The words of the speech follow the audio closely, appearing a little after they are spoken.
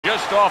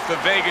just off the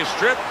Vegas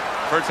Strip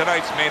for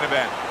tonight's main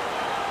event.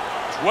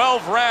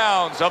 12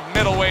 rounds of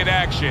middleweight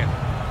action.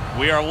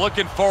 We are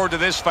looking forward to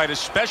this fight,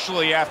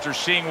 especially after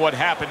seeing what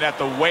happened at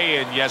the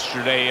weigh-in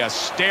yesterday. A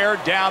stare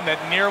down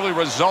that nearly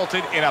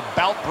resulted in a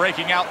bout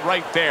breaking out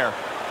right there.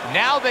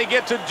 Now they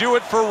get to do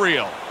it for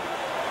real.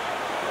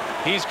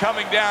 He's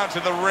coming down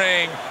to the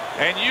ring,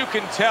 and you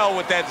can tell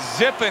with that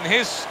zip in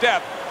his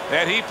step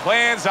that he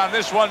plans on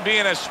this one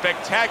being a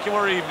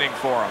spectacular evening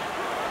for him.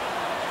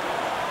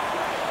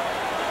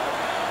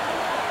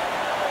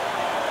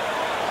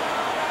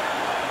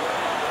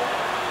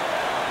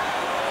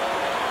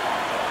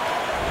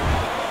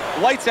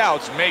 Lights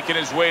Out's making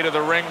his way to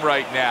the ring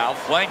right now,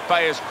 flanked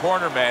by his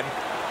cornermen,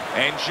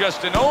 and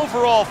just an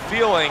overall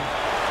feeling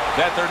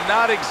that they're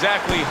not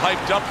exactly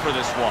hyped up for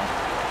this one.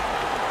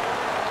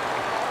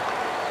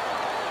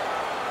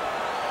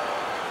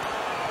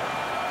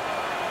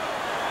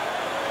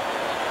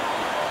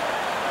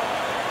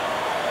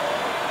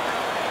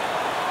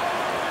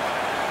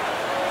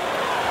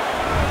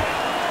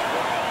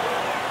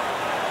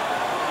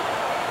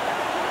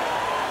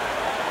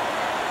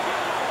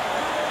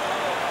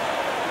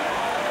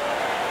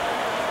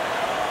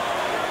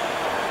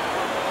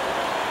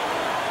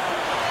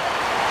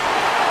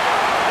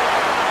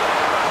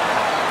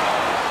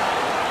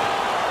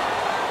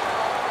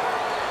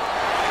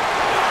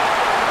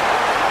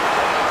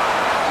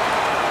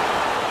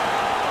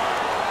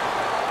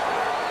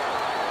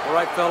 All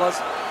right, fellas,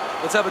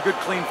 let's have a good,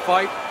 clean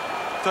fight.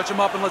 Touch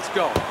him up and let's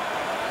go.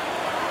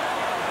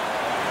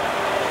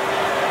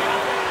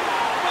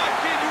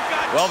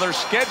 Well, they're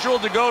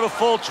scheduled to go to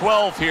full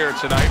 12 here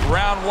tonight.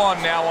 Round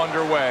one now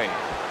underway.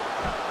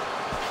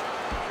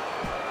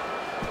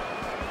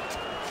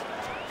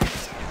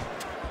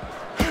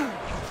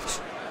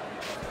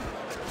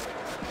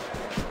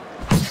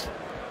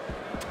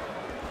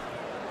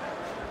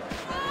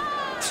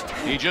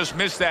 He just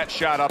missed that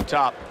shot up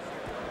top.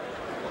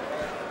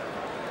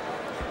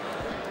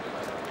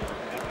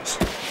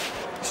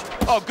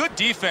 Oh, good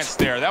defense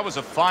there. That was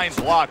a fine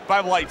block by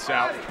Lights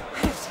Out.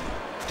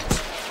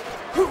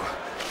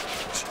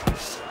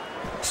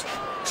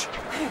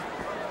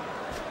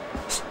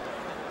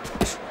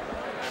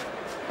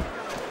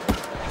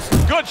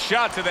 Good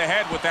shot to the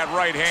head with that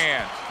right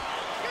hand.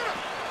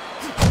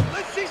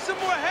 Let's see some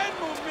more head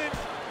movement.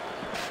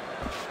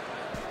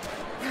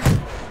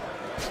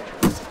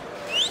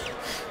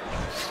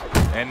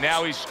 And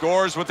now he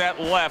scores with that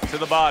left to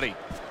the body.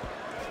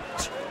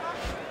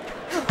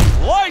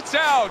 Lights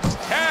Out,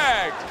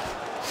 tagged.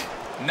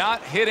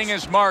 Not hitting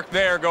his mark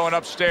there, going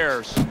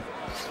upstairs.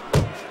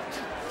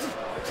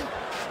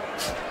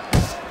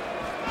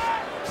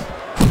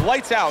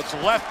 Lights Out's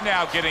left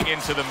now getting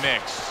into the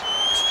mix.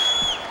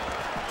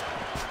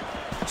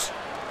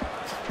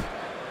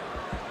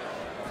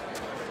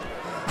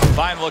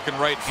 Fine looking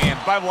right hand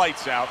by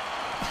Lights Out.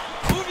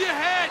 Move your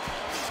head.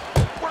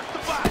 Work the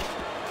body.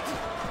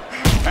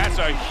 That's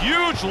a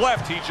huge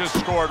left he just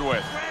scored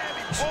with.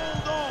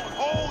 Hold on.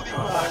 Hold it.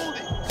 Hold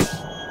it.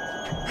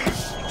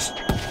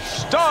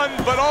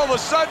 Stunned, but all of a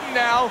sudden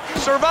now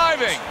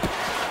surviving.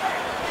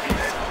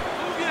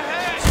 Move your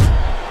head.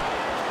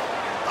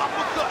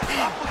 Uppercut.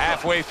 Uppercut.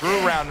 Halfway through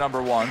round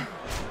number one.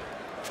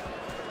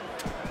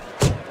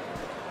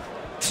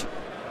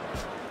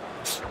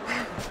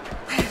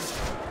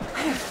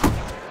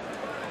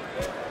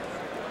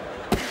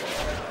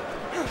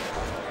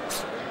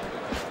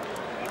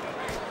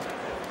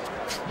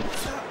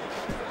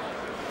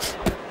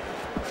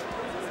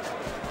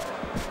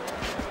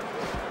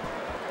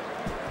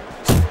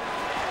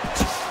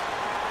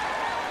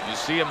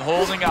 See him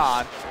holding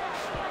on.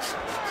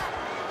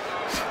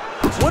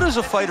 What does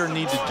a fighter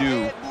need to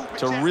do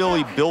to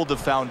really build the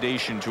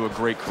foundation to a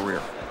great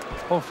career?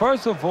 Well,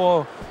 first of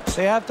all,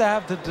 they have to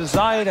have the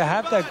desire to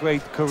have that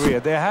great career.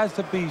 There has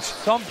to be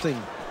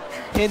something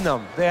in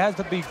them. There has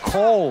to be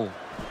coal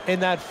in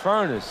that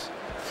furnace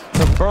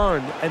to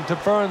burn, and to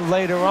burn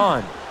later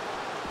on.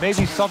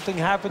 Maybe something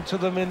happened to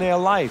them in their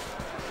life.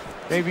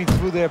 Maybe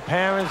through their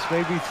parents,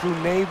 maybe through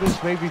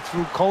neighbors, maybe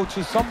through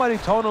coaches. Somebody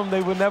told them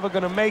they were never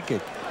going to make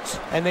it.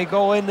 And they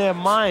go in their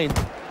mind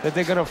that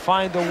they're going to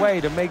find a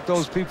way to make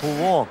those people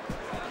wrong.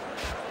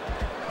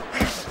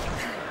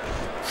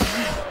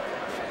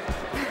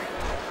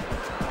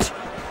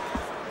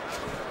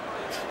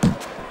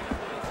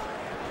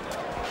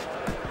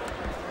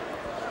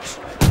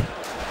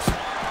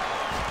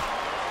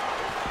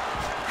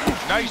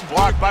 Nice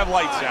block by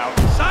Lights Out.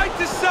 Side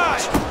to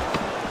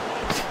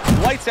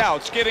side. Lights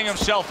Out's getting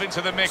himself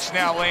into the mix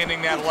now,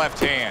 landing that left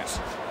hand.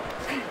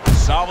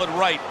 Solid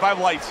right by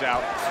Lights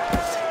Out.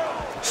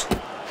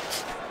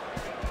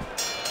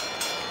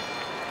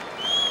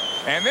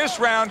 And this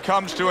round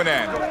comes to an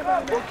end.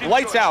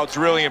 Lights Out's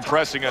really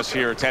impressing us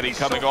here, Teddy,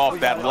 coming off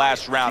that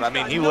last round. I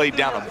mean, he laid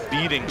down a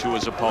beating to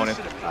his opponent,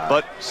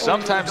 but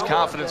sometimes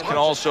confidence can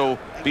also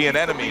be an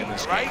enemy in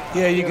this game.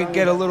 Yeah, you could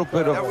get a little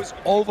bit of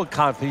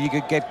overconfident. You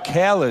could get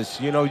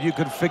careless. You know, you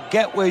could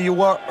forget where you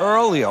were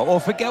earlier or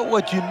forget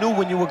what you knew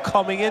when you were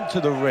coming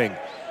into the ring.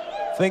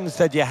 things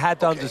that you had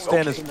to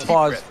understand as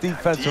far as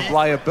defensive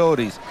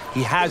liabilities.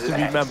 He has to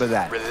remember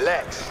that.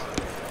 Relax.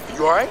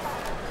 You all right?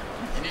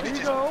 You need to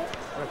just... go.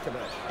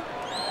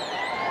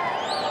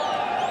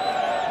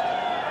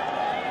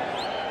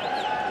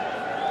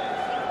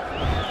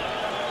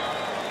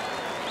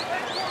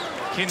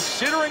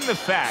 Considering the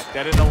fact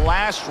that in the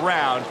last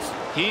round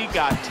he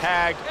got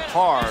tagged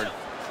hard,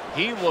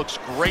 he looks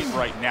great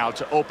right now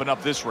to open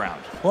up this round.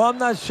 Well, I'm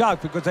not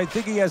shocked because I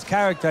think he has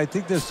character. I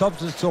think there's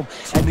substance to him.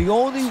 And the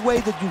only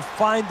way that you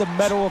find the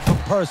mettle of a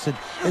person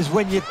is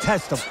when you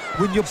test him,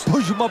 when you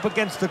push him up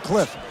against the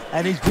cliff.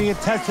 And he's being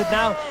tested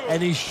now,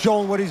 and he's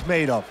showing what he's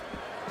made of.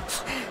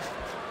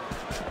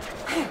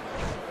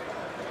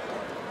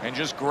 And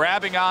just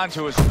grabbing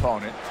onto his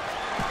opponent.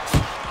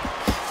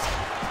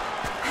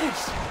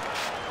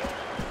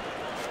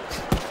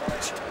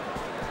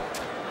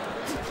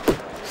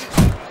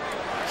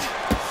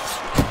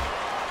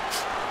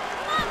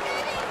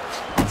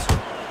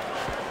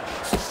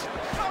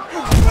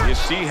 You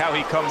see how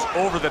he comes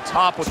over the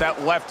top with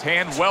that left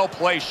hand.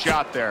 Well-placed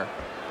shot there.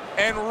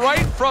 And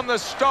right from the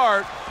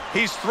start,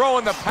 he's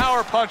throwing the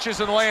power punches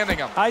and landing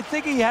them. I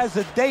think he has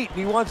a date, and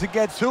he wants to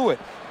get to it.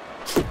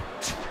 Keep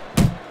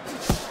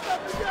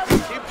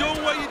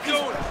doing what you're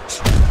doing.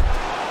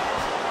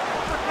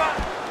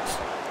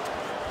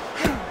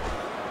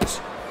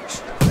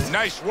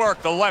 Nice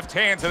work, the left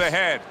hand to the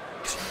head.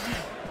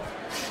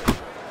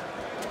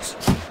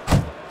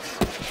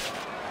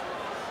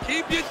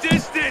 Keep your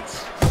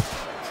distance.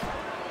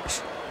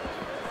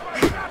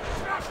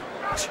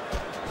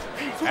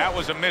 That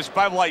was a miss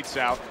by Lights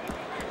Out.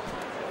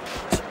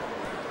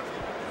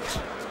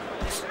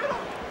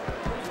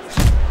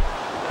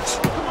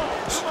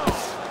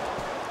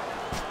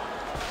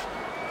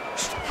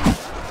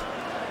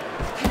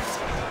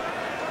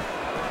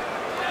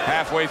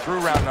 Halfway through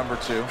round number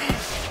 2.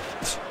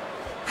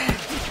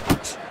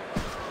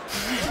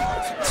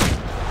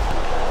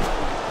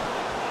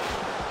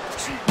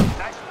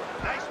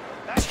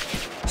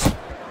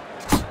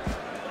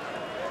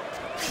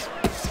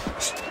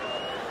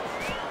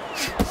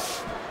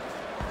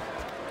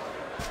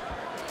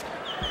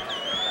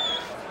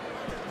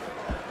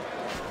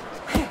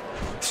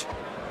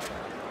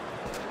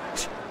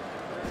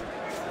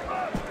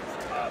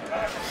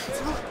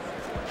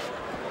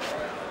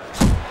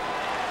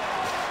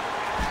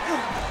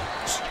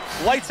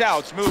 Lights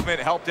Out's movement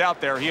helped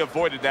out there. He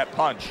avoided that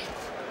punch.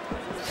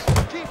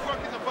 Keep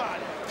working the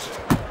body.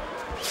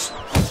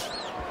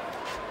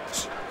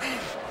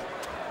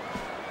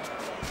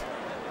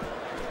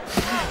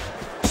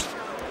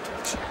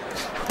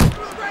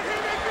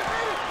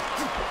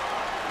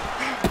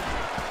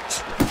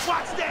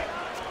 Watch that.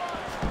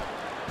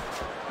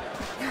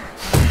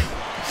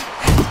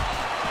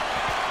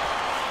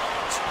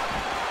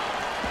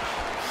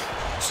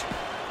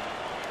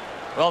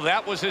 Well,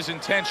 that was his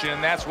intention,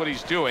 and that's what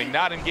he's doing.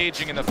 Not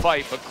engaging in the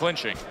fight, but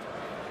clinching.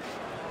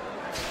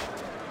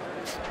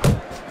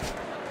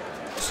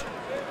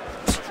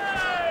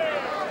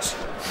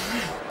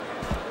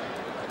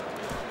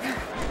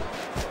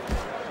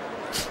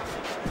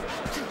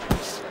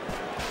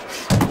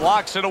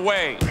 Blocks it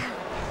away.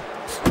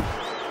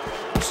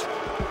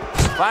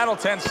 Final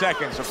 10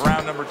 seconds of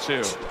round number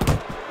 2.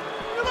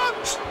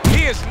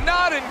 He is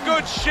not in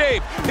good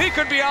shape. He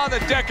could be on the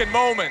deck in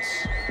moments.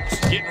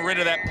 Getting rid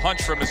of that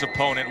punch from his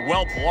opponent.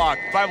 Well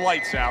blocked by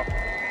Lights Out.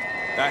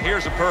 Now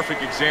here's a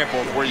perfect example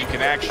of where you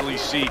can actually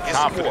see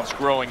confidence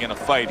growing in a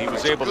fight. He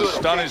was able to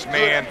stun his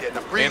man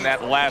in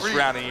that last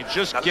round, and you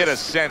just get a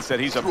sense that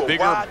he's a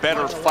bigger,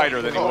 better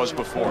fighter than he was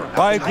before.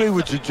 I agree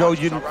with you, Joe.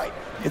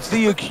 It's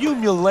the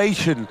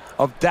accumulation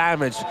of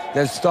damage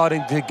that's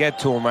starting to get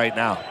to him right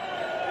now.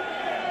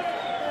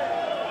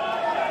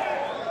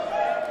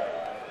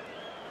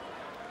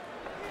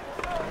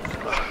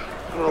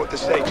 I don't know what to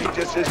say.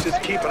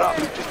 Just keep it up.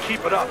 Just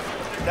keep it up.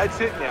 That's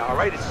it now, all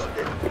right?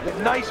 It's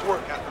nice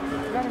workout. You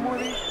got any more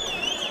of these?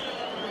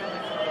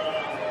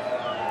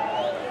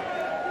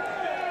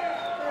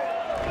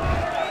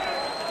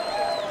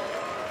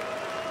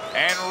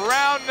 And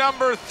round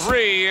number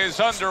 3 is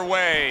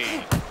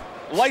underway.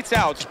 Lights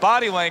Out's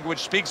body language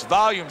speaks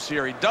volumes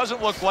here. He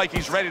doesn't look like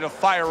he's ready to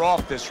fire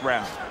off this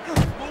round.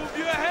 Move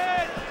your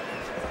head.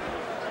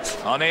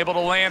 Unable to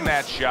land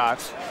that shot.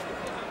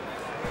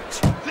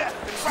 Left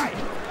and right.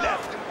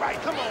 Left and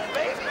right. Come on,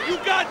 baby. You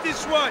got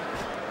this one.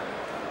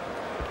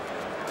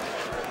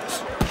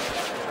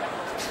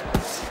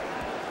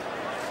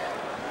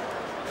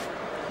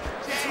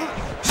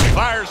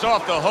 Fires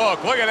off the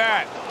hook. Look at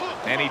that.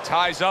 And he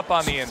ties up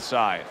on the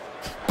inside.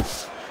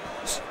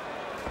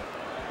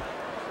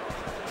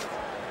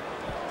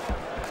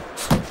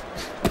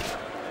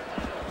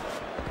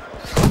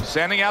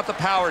 Sending out the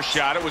power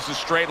shot. It was a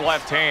straight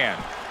left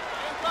hand.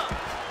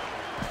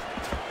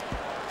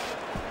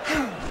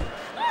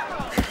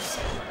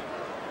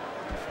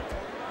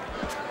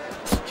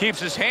 Keeps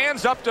his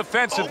hands up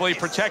defensively,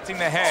 protecting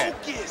the head.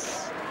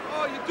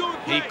 Oh, you're doing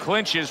He great.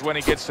 clinches when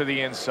he gets to the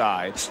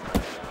inside.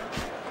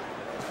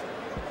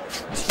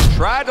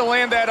 Tried to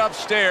land that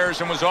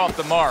upstairs and was off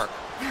the mark.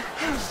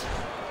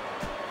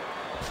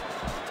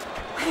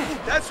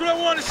 That's what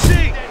I want to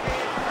see.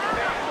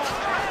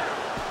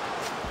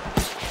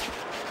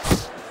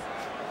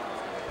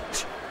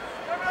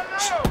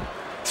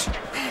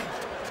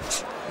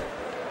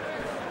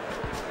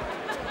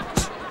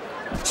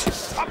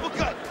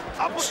 Uppercut.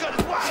 Uppercut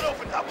is wide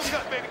open.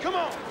 Uppercut, baby. Come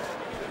on.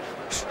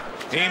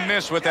 He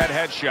missed with that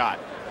headshot.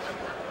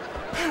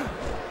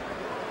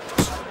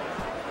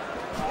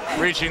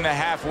 Reaching the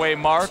halfway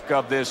mark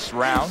of this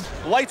round.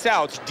 Lights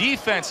out.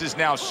 Defense is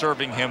now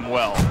serving him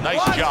well.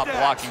 Nice job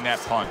blocking that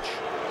punch.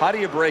 How do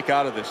you break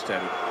out of this,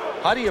 Teddy?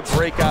 How do you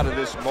break out of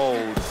this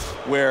mode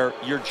where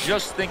you're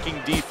just thinking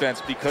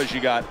defense because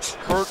you got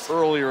hurt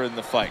earlier in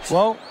the fight?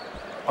 Well,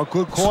 a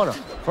good corner.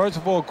 First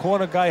of all, a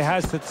corner guy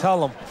has to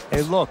tell him,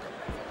 hey, look,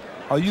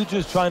 are you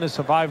just trying to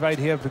survive right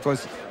here?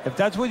 Because if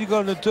that's what you're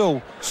going to do,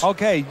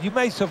 okay, you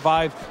may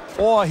survive,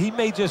 or he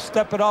may just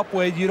step it up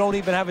where you don't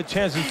even have a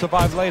chance to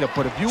survive later.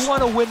 But if you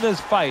want to win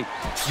this fight,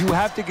 you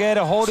have to get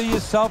a hold of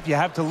yourself, you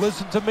have to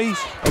listen to me,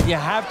 and you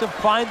have to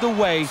find a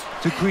way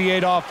to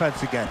create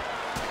offense again.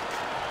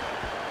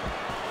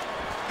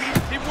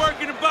 Keep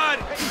working the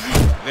body.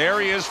 There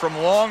he is from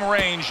long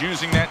range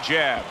using that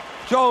jab.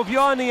 Joe, if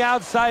you're on the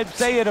outside,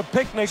 say at a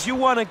picnic, you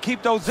want to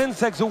keep those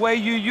insects away,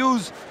 you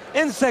use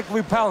insect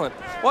repellent.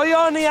 While you're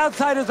on the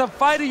outside as a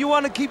fighter, you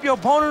want to keep your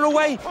opponent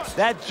away?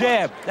 That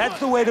jab, that's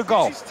the way to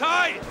go. He's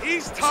tired.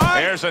 He's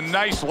tired. There's a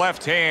nice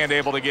left hand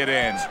able to get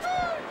in.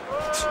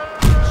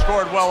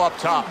 Scored well up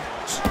top.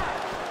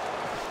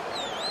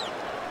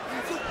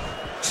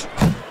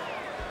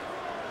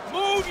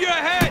 Move your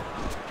head.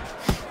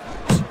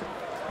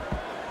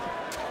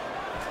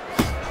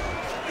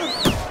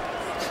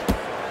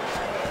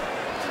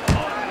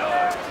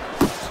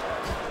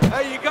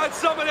 Hey, you got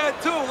some of that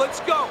too.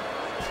 Let's go.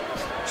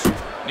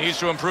 Needs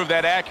to improve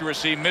that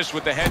accuracy. Missed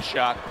with the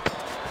headshot.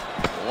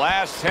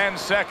 Last 10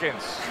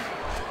 seconds.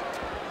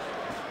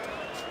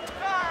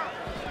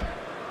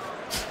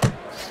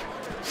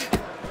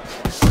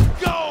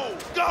 Go,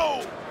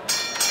 go.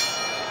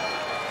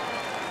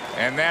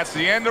 And that's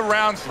the end of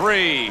round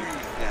 3.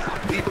 Now,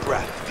 deep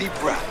breath, deep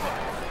breath.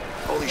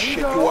 Holy shit,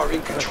 you are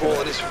in control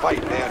of this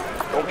fight,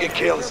 man. Don't get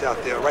careless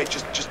out there, all right?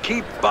 Just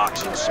keep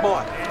boxing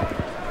smart.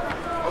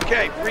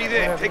 Okay, breathe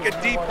in. Take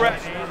a deep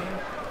breath.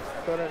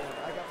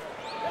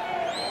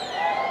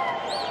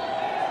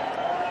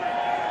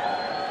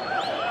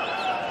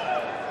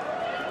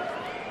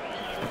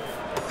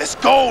 Let's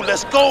go,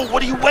 let's go.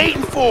 What are you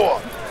waiting for?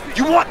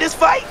 You want this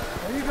fight?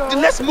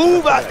 Then let's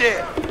move out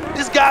there.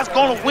 This guy's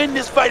gonna win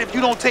this fight if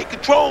you don't take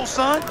control,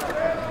 son.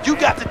 You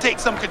got to take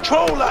some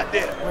control out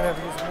there.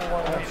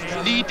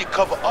 You need to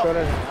cover up.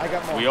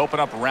 We open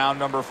up round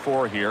number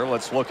 4 here.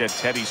 Let's look at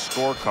Teddy's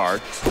scorecard,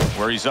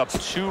 where he's up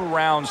 2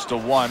 rounds to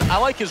 1. I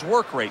like his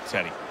work rate,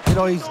 Teddy. You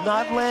know, he's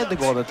not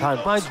landing all the time.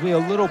 Reminds me a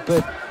little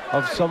bit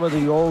of some of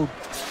the old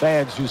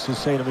fans used to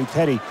say to me,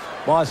 Teddy,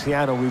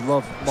 Marciano, we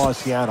love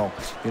Marciano,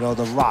 you know,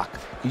 the Rock.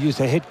 He used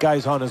to hit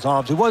guys on his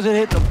arms. He wasn't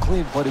hitting them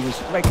clean, but he was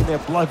breaking their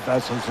blood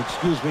vessels.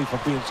 Excuse me for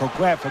being so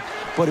graphic,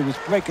 but he was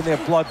breaking their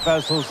blood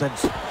vessels, and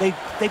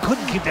they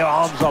couldn't keep their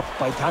arms up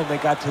by the time they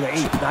got to the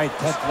 8th, 9th,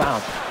 10th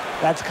round.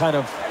 That's kind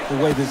of the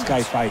way this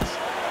guy fights.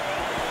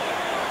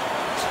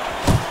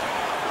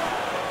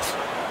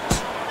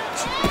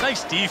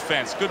 Nice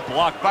defense. Good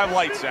block by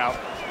Lights Out.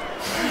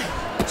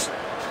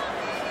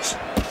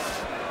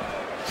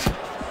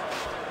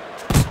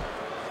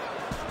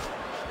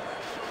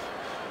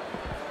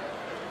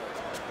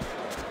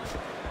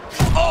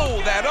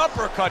 Oh, that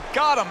uppercut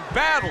got him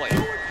badly.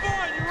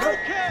 You're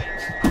okay.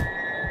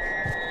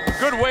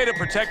 Good way to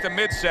protect the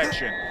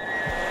midsection.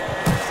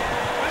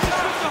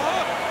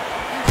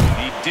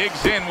 He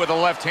digs in with a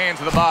left hand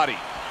to the body.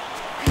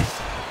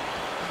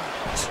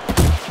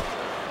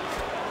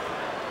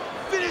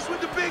 Finish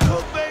with the big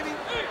hook, baby.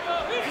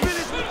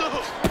 Finish with the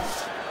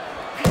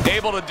hook.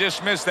 Able to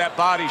dismiss that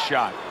body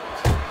shot.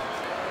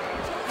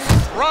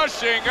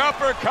 Rushing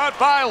uppercut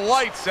by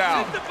Lights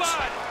Out. Hit the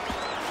body.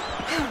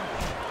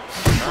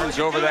 Turns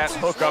over that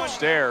hook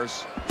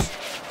upstairs.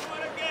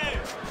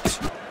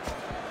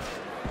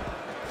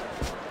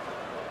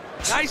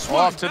 Nice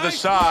one. Off to the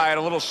side,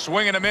 a little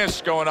swing and a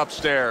miss going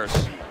upstairs.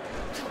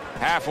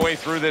 Halfway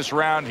through this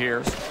round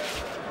here.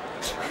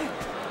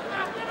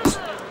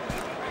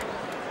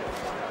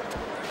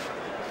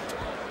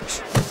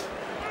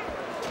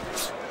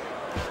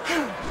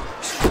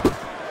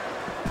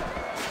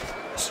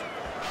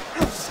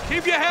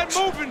 Keep your head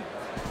moving.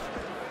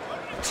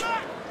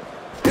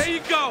 There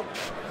you go.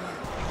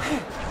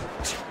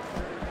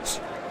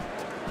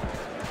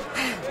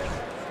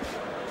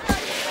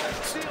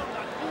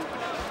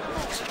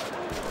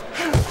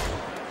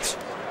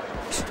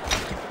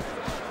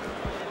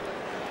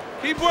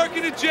 Keep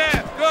working the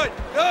jab. Good,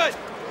 good.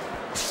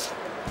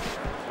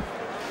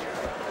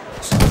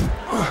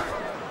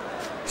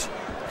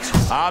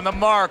 On the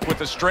mark with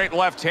the straight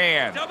left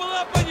hand. Double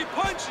up on your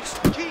punches.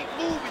 Keep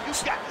moving. You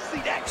got to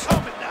see that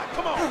coming now.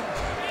 Come on.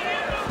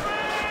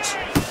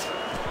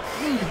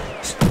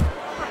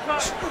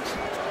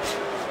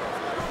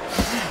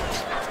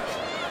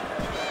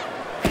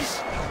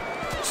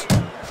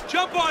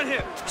 Jump on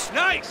him.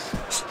 Nice.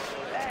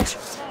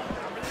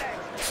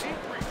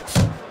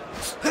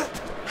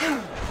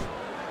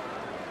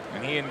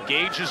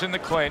 engages in the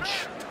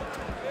clinch.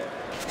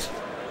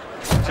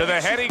 To the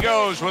head he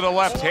goes with a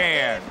left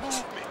hand.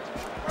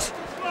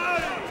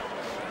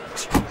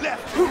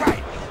 Left and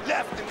right,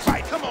 left and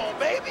right. Come on,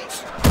 baby.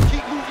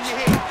 Keep moving your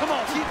head. Come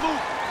on, keep moving.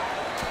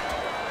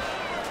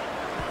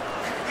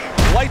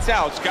 Lights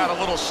out's got a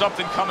little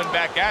something coming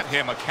back at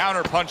him. A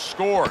counter punch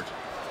scored.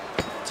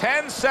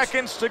 10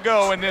 seconds to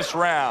go in this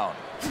round.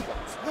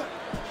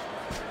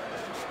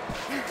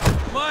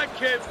 Come on,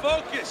 kid,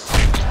 focus.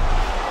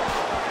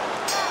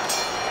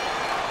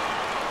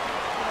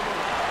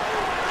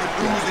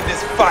 You're losing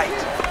this fight.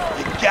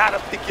 You gotta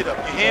pick it up.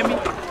 You hear me?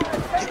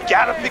 You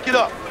gotta pick it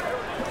up.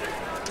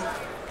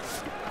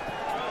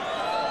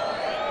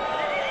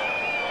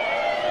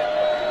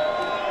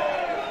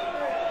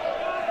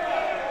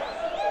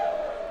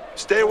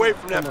 Stay away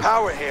from that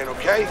power hand,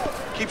 okay?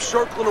 Keep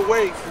circling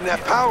away from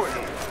that power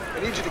hand. I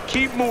need you to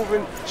keep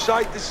moving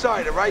side to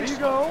side, all right? Here you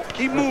go.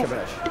 Keep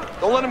moving.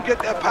 Don't let him get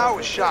that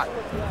power shot.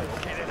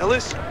 Now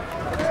listen,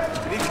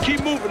 you need to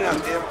keep moving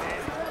out there.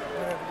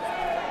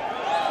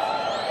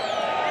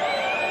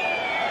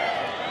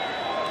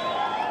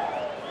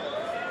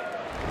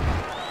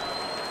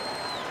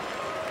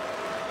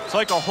 It's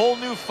like a whole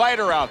new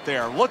fighter out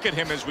there. Look at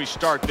him as we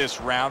start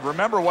this round.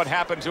 Remember what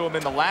happened to him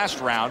in the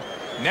last round.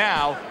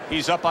 Now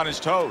he's up on his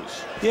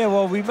toes. Yeah,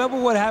 well, remember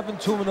what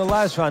happened to him in the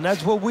last round.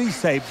 That's what we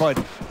say, but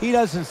he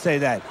doesn't say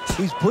that.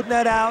 He's putting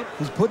that out.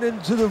 He's putting it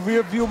into the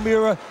rearview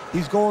mirror.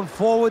 He's going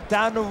forward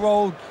down the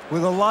road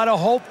with a lot of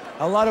hope,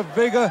 a lot of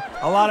vigor,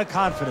 a lot of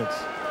confidence.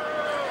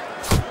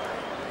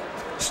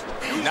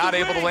 Not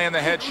able to land the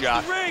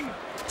headshot.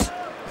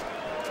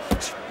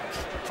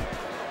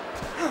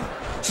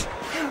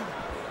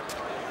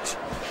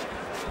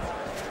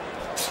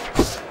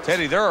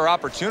 Teddy, there are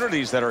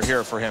opportunities that are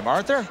here for him,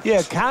 aren't there?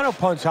 Yeah,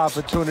 counterpunch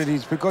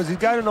opportunities because he's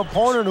got an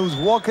opponent who's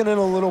walking in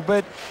a little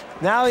bit.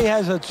 Now he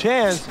has a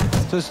chance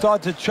to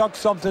start to chuck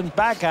something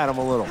back at him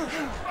a little.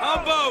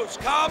 Combos,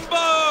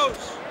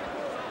 combos!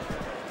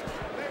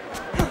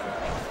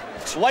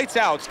 Lights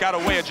out's got a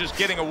way of just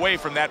getting away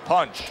from that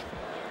punch.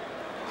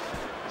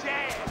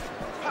 Jab.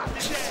 Pop the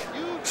jab.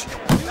 You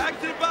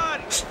Back to the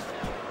body.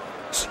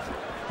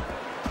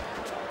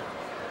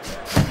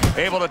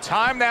 Able to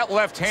time that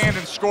left hand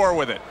and score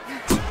with it.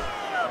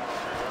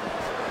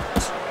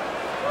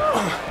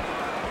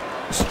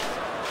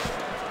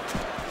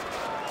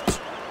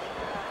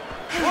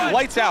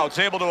 Lights out's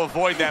able to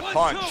avoid that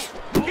punch.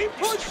 Keep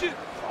pushing.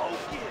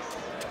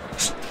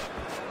 focus.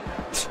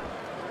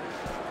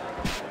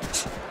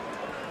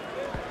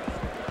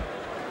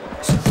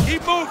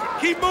 Keep moving,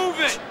 keep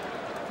moving.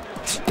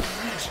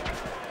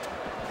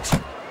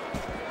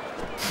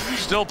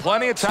 Still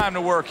plenty of time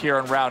to work here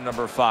in round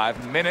number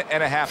 5. Minute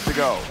and a half to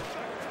go.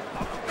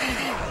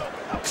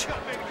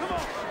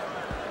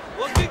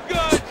 Looking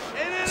good.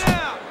 In and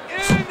out.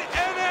 In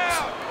and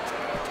out.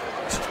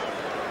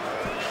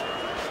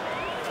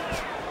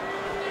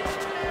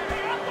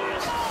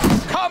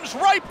 Comes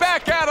right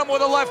back at him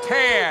with a left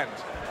hand.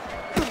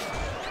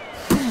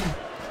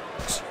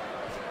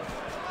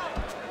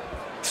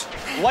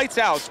 Lights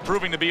out's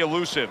proving to be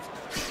elusive.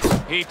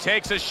 He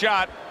takes a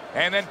shot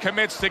and then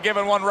commits to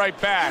giving one right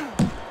back.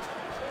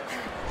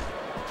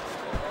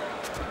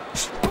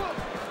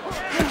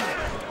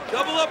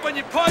 Double up on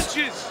your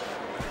punches.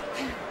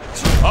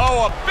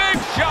 Oh, a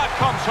big shot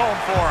comes home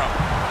for him.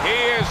 He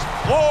is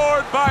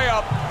floored by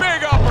a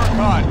big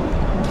uppercut.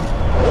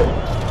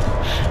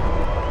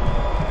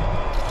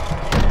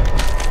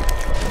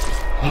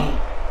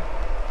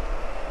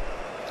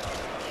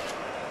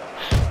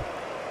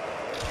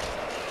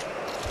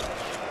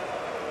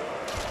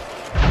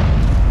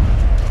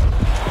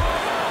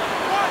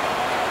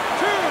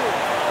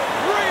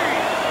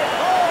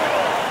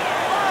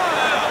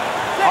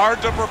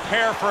 Hard to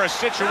prepare for a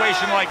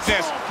situation like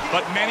this,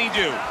 but many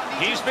do.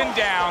 He's been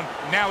down,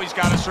 now he's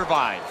got to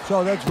survive.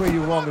 So that's where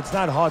you're wrong. It's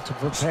not hard to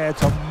prepare.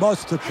 It's a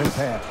must to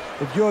prepare.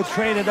 If you're a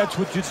trainer, that's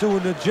what you do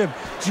in the gym.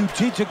 You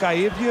teach a guy,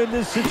 if you're in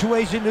this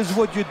situation, this is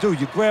what you do.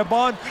 You grab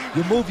on,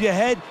 you move your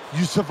head,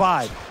 you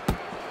survive.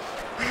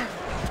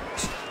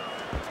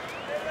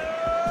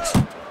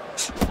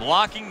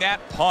 Blocking that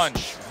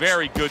punch.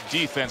 Very good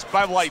defense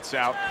by Lights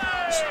Out.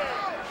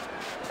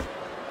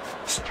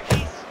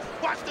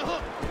 Watch the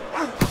hook.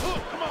 Watch the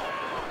hook. Come on.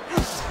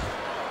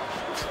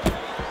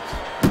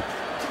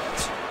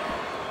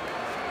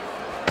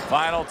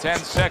 Final 10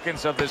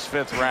 seconds of this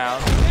 5th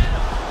round.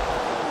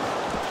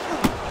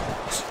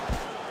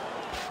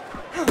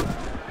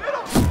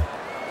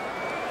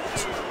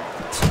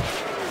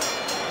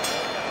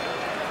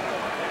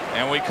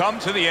 And we come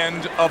to the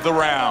end of the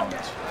round.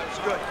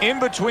 In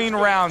between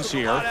rounds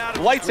here,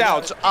 Lights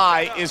Out's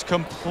eye is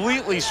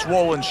completely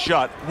swollen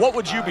shut. What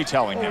would you be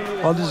telling him?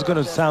 Well, this is going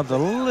to sound a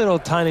little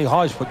tiny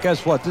harsh, but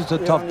guess what? This is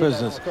a tough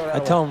business. I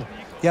tell him,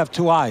 you have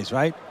 2 eyes,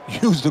 right?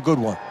 Use the good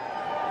one.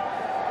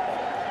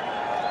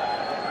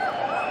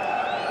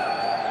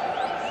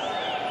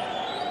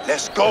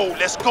 Let's go.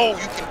 Let's go.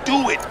 You can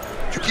do it.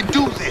 You can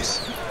do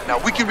this. Now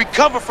we can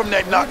recover from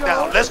that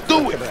knockdown. Let's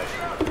do it.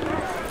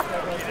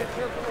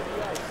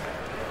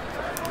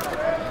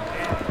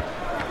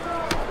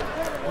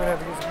 I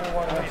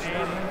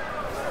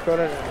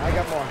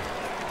got more.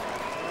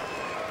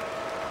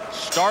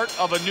 Start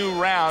of a new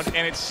round,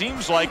 and it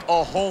seems like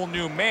a whole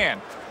new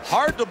man.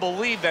 Hard to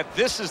believe that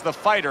this is the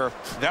fighter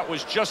that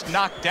was just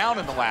knocked down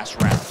in the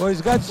last round. Well,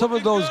 he's got some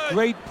of those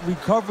great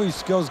recovery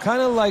skills,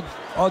 kind of like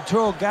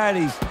Arturo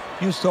Gatti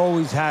used to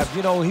always have.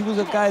 You know, he was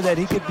a guy that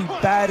he could be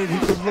battered, he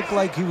could look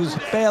like he was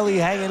barely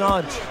hanging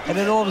on, and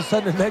then all of a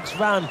sudden the next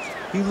round,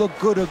 he looked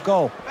good to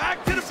go.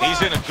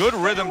 He's in a good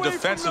rhythm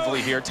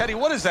defensively here. Teddy,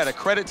 what is that, a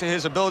credit to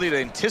his ability to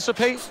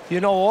anticipate?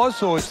 You know,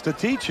 also it's the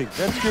teaching.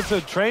 Let's give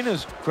the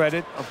trainers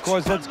credit. Of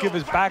course, let's give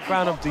his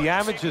background of the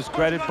amateurs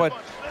credit, but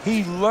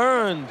he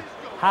learned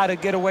how to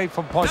get away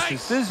from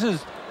punches. This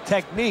is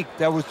technique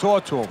that was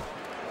taught to him.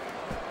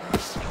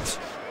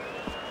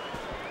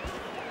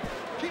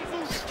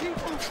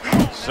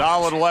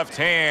 Solid left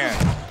hand.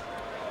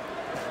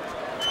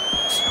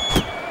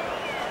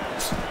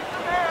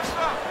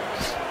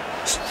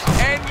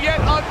 And yet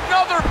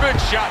another big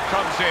shot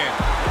comes in.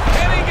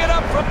 Can he get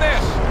up from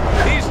this?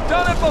 He's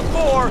done it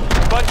before,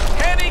 but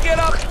can he get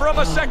up from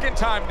a second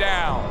time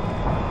down?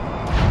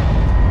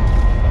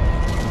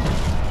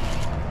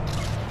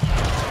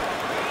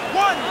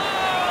 One,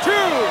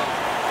 two,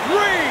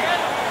 three,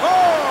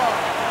 four,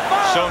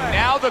 five. So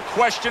now the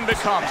question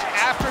becomes,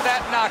 after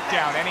that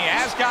knockdown, and he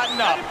has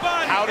gotten up,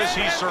 how does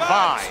he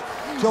survive?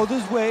 So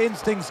this is where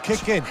instincts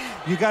kick in.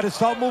 You got to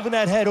start moving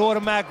that head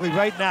automatically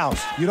right now.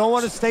 You don't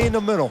want to stay in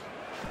the middle.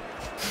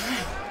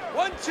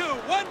 1, 2,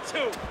 1,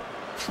 2.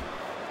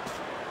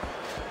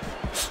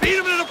 Beat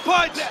him to the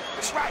punch. Left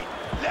and right,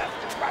 left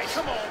and right.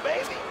 Come on,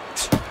 baby.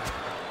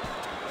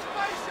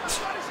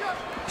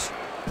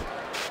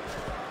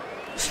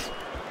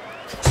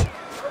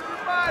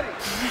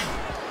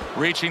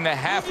 Reaching the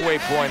halfway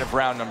point of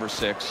round number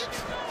 6.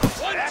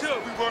 1, 2,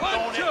 We worked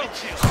on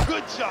it.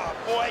 Good job,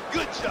 boy.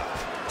 Good job.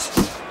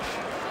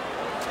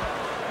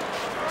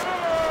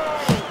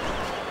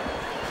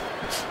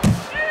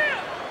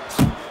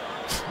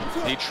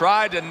 He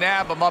tried to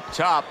nab him up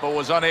top, but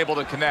was unable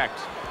to connect.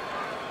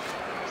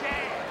 Jab.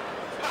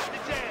 Got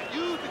the jab.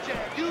 Use the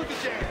jab. Use the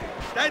jab.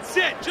 That's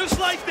it, just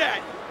like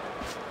that.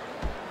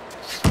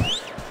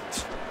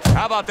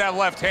 How about that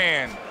left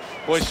hand?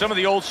 Boy, some of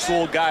the old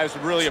school guys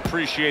would really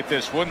appreciate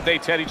this, wouldn't they,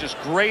 Teddy? Just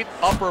great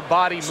upper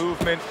body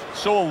movement,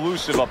 so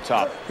elusive up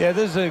top. Yeah,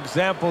 this is an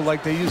example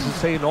like they used to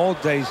say in the old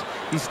days.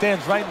 He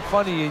stands right in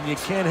front of you and you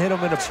can't hit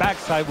him in the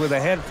backside with a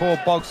handful of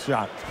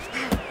buckshot.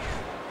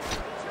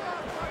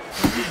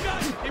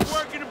 Keep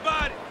working the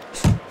body.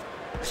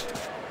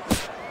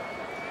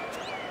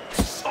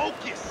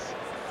 Focus.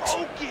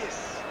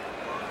 Focus.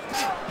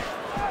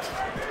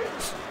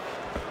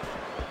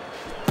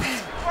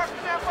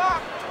 Working that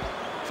box.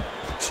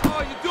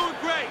 Oh, you're doing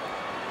great.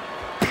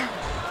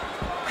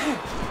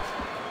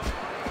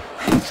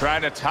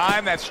 Trying to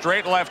time that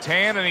straight left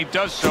hand, and he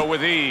does so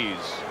with ease.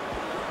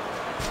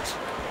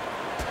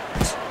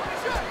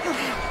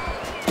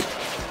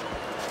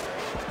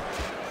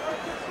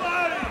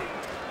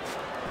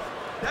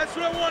 That's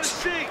what I want to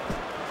see.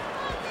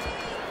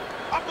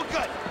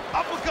 Uppercut.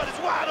 Uppercut is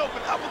wide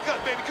open.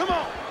 Uppercut, baby. Come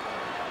on.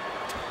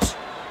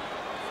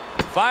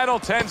 Final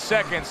 10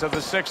 seconds of the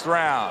 6th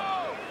round.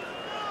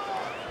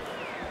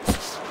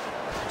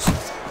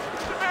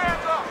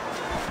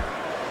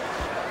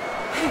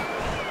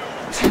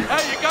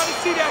 Hey, you got to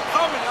see that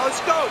coming. Now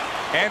let's go.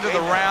 End of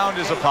the round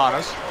is upon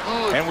us,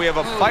 and we have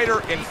a fighter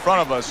in front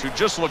of us who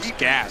just looks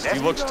gassed. He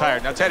looks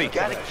tired. Now, Teddy,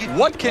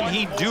 what can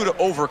he do to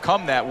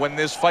overcome that when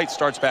this fight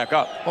starts back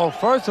up? Well,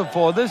 first of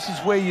all, this is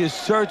where you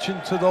search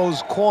into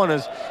those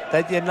corners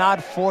that you're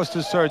not forced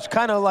to search.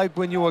 Kind of like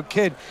when you were a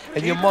kid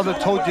and your mother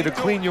told you to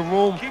clean your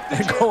room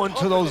and go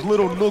into those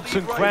little nooks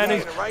and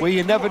crannies where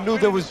you never knew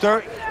there was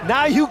dirt.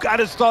 Now you got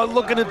to start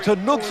looking into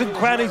nooks and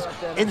crannies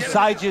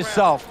inside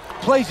yourself.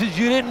 Places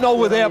you didn't know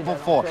were there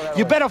before.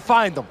 You better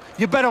find them.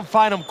 You better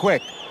find them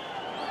quick.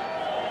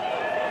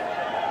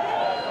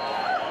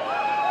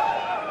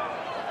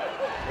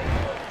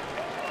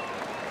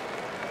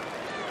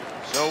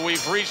 So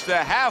we've reached the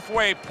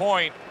halfway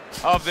point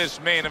of this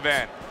main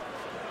event.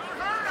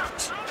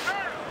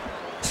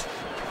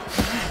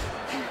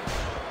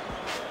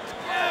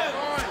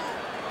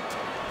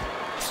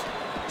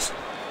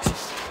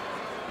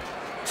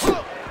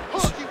 Hook.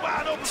 Hook. He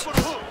wide open for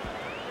the hook.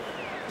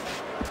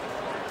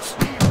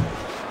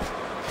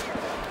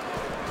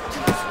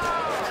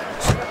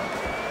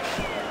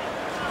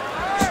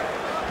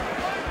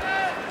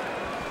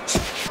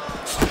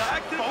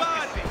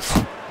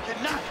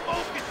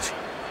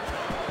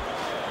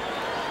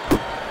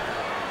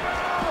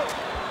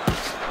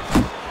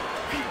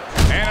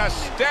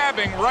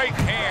 Stabbing right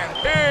hand.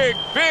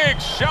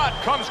 Big shot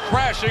comes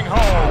crashing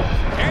home.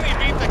 Can he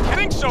beat the I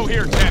think so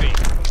here, Teddy.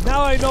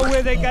 Now I know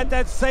where they got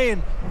that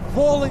saying,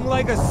 falling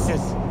like a sis.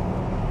 1,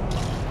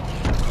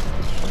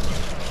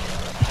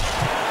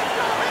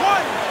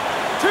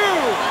 2, 3,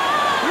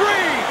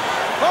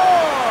 4,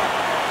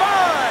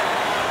 5,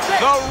 6.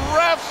 The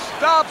ref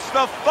stops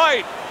the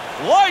fight.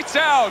 Lights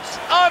out.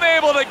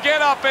 Unable to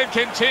get up and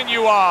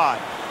continue on.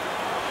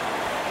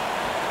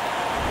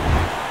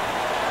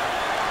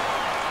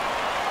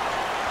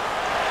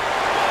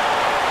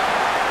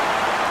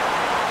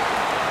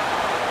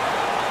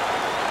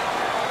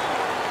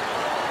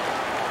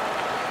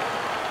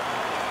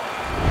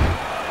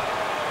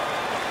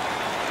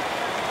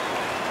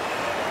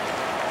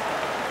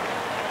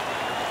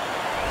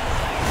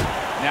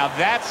 Now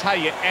that's how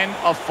you end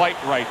a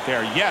fight right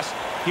there. Yes,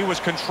 he was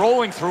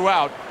controlling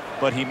throughout,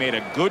 but he made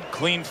a good,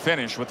 clean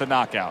finish with the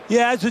knockout.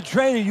 Yeah, as a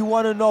trainer, you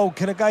want to know,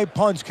 can a guy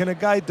punch? Can a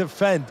guy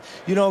defend?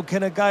 You know,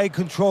 can a guy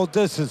control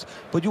distance?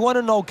 But you want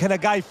to know, can a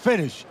guy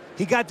finish?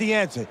 He got the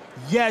answer.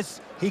 Yes,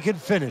 he can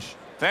finish.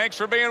 Thanks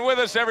for being with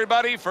us,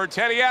 everybody. For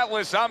Teddy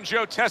Atlas, I'm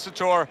Joe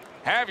Tessitore.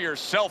 Have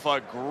yourself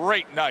a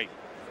great night.